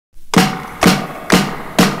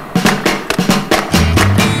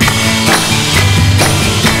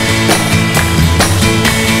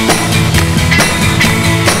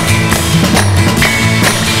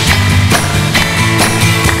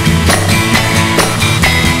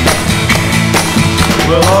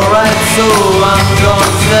Well, alright, so I'm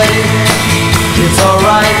gonna say it's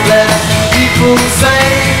alright, let people say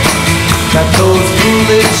that those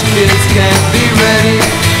foolish kids can't be ready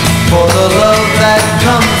for the love that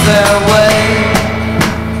comes their way.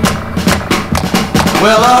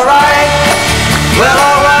 Well, alright, we'll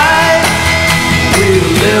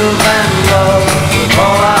live and love with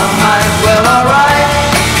all our might. Well, alright,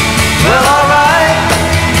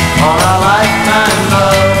 all our lifetime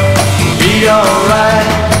love will be alright.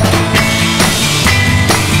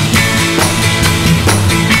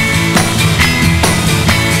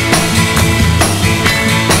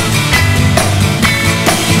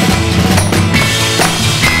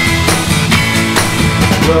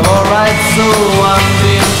 Well, alright, so I'm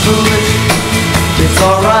being foolish. It's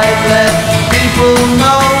alright, let people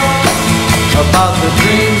know about the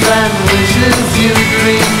dreams and wishes you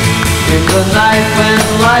dream in the night when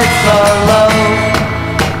lights are low.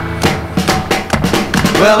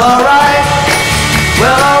 Well, alright,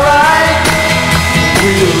 we'll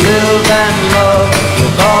live and love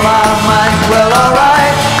with all our might. Well,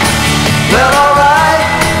 alright,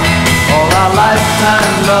 all our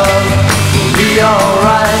lifetime love will be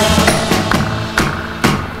alright.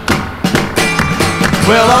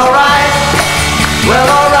 Well, alright.